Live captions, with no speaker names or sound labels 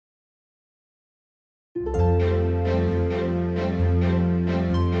Good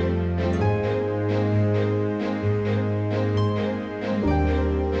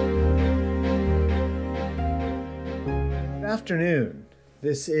afternoon.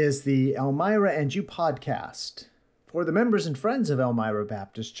 This is the Elmira and You podcast. For the members and friends of Elmira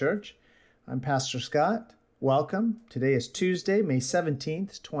Baptist Church, I'm Pastor Scott. Welcome. Today is Tuesday, May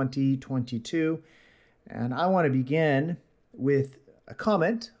 17th, 2022, and I want to begin with a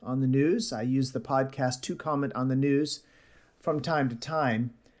comment on the news. I use the podcast to comment on the news from time to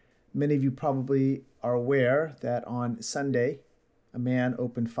time. Many of you probably are aware that on Sunday, a man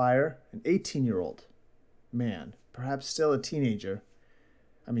opened fire, an 18-year-old man, perhaps still a teenager.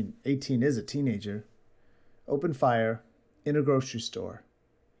 18 is a teenager, opened fire in a grocery store,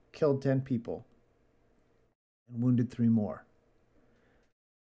 killed 10 people, and wounded 3 more.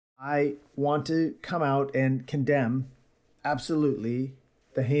 I want to come out and condemn absolutely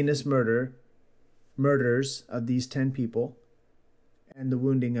the heinous murders of these 10 people and the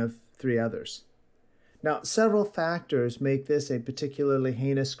wounding of 3 others. Now, several factors make this a particularly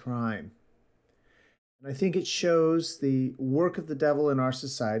heinous crime. And I think it shows the work of the devil in our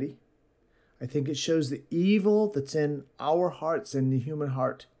society. I think it shows the evil that's in our hearts, in the human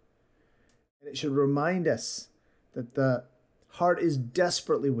heart. And it should remind us that the heart is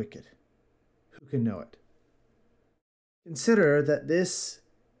desperately wicked. Who can know it? Consider that this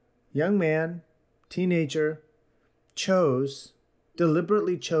young man, teenager,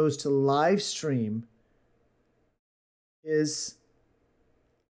 deliberately chose to live stream his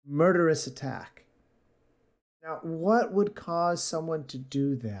murderous attack. Now, what would cause someone to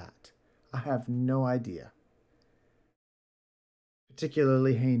do that? I have no idea.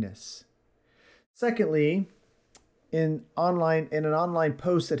 Particularly heinous. Secondly, in an online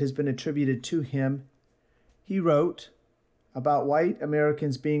post that has been attributed to him, he wrote about white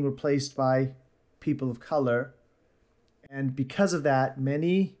Americans being replaced by people of color. And because of that,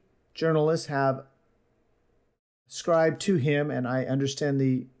 many journalists have ascribed to him, and I understand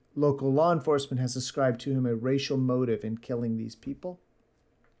the local law enforcement has ascribed to him, a racial motive in killing these people.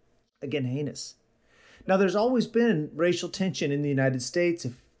 Again, heinous. Now, there's always been racial tension in the United States.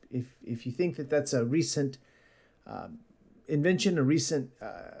 If you think that that's a recent invention, a recent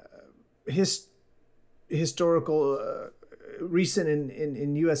historical recent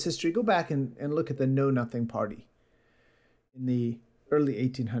in U.S. history, go back and look at the Know Nothing Party in the early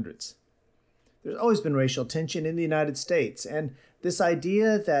 1800s. There's always been racial tension in the United States, and this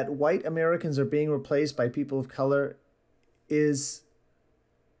idea that white Americans are being replaced by people of color is,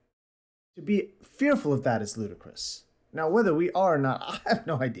 to be fearful of that is ludicrous. Now, whether we are or not, I have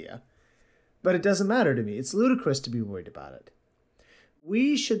no idea, but it doesn't matter to me. It's ludicrous to be worried about it.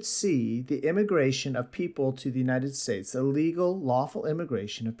 We should see the immigration of people to the United States, the legal, lawful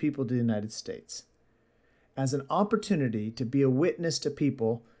immigration of people to the United States, as an opportunity to be a witness to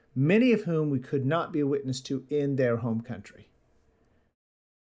people, many of whom we could not be a witness to in their home country.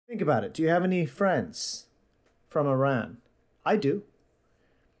 Think about it. Do you have any friends from Iran? I do.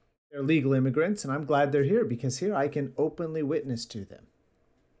 They're legal immigrants, and I'm glad they're here because here I can openly witness to them.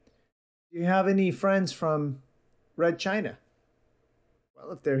 Do you have any friends from Red China?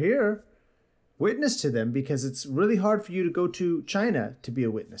 Well, if they're here, witness to them because it's really hard for you to go to China to be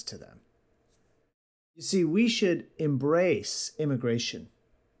a witness to them. You see, we should embrace immigration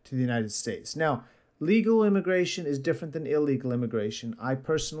to the United States. Now, legal immigration is different than illegal immigration. I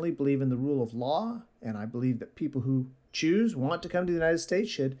personally believe in the rule of law, and I believe that people who want to come to the United States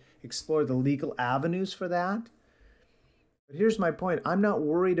should explore the legal avenues for that. But here's my point. I'm not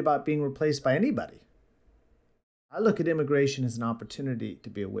worried about being replaced by anybody. I look at immigration as an opportunity to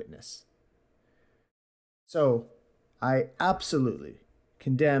be a witness. So I absolutely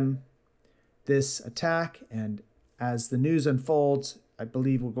condemn this attack, and as the news unfolds, I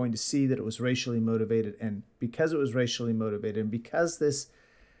believe we're going to see that it was racially motivated, and because it was racially motivated, and because this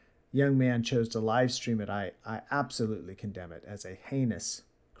young man chose to live stream it, I absolutely condemn it as a heinous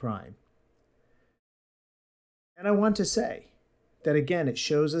crime. And I want to say that, again, it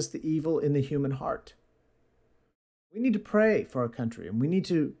shows us the evil in the human heart. We need to pray for our country, and we need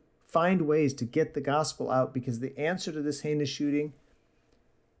to find ways to get the gospel out, because the answer to this heinous shooting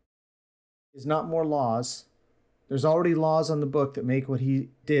is not more laws. There's already laws on the book that make what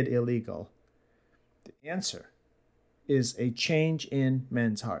he did illegal. The answer is a change in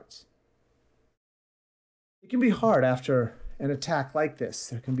men's hearts. It can be hard after an attack like this.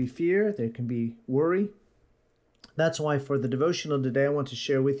 There can be fear, there can be worry. That's why for the devotional today, I want to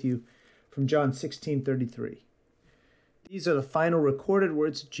share with you from John 16:33. These are the final recorded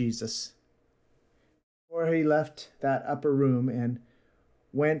words of Jesus before he left that upper room and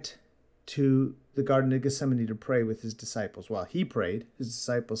went to the Garden of Gethsemane to pray with his disciples. While he prayed, his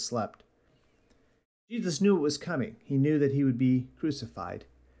disciples slept. Jesus knew it was coming. He knew that he would be crucified.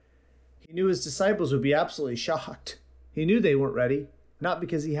 He knew his disciples would be absolutely shocked. He knew they weren't ready, not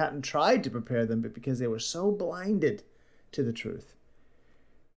because he hadn't tried to prepare them, but because they were so blinded to the truth.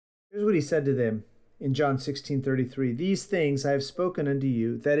 Here's what he said to them in John 16:33. These things I have spoken unto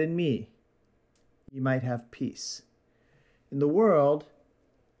you, that in me ye might have peace. In the world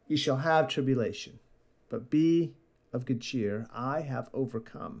ye shall have tribulation, but be of good cheer. I have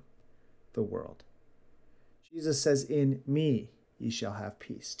overcome the world. Jesus says, in me ye shall have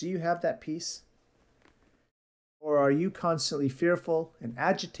peace. Do you have that peace? Or are you constantly fearful and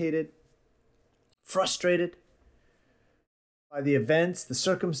agitated, frustrated by the events, the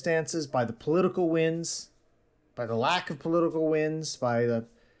circumstances, by the political winds, by the lack of political winds, by the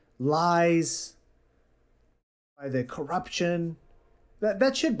lies, by the corruption?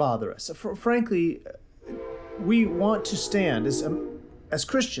 That should bother us. Frankly, we want to stand as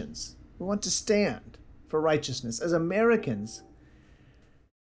Christians. We want to stand for righteousness. As Americans,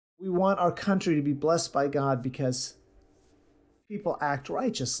 we want our country to be blessed by God because people act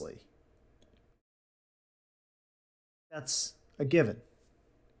righteously. That's a given.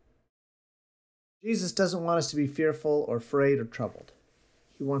 Jesus doesn't want us to be fearful or afraid or troubled.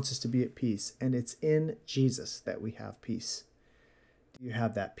 He wants us to be at peace, and it's in Jesus that we have peace. Do you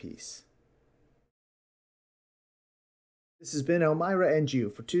have that peace? This has been Elmira and You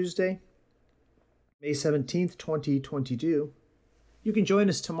for Tuesday, May 17th, 2022. You can join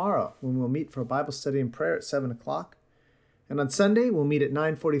us tomorrow when we'll meet for a Bible study and prayer at 7 o'clock. And on Sunday, we'll meet at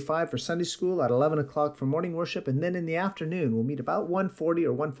 9:45 for Sunday school, at 11 o'clock for morning worship, and then in the afternoon, we'll meet about 1:40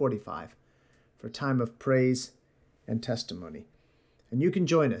 or 1:45 for a time of praise and testimony. And you can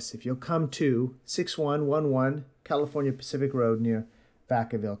join us if you'll come to 6111 California Pacific Road near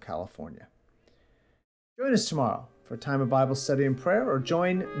Vacaville, California. Join us tomorrow for a time of Bible study and prayer, or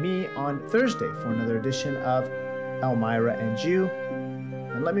join me on Thursday for another edition of Elmira and You.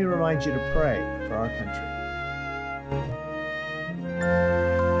 And let me remind you to pray for our country.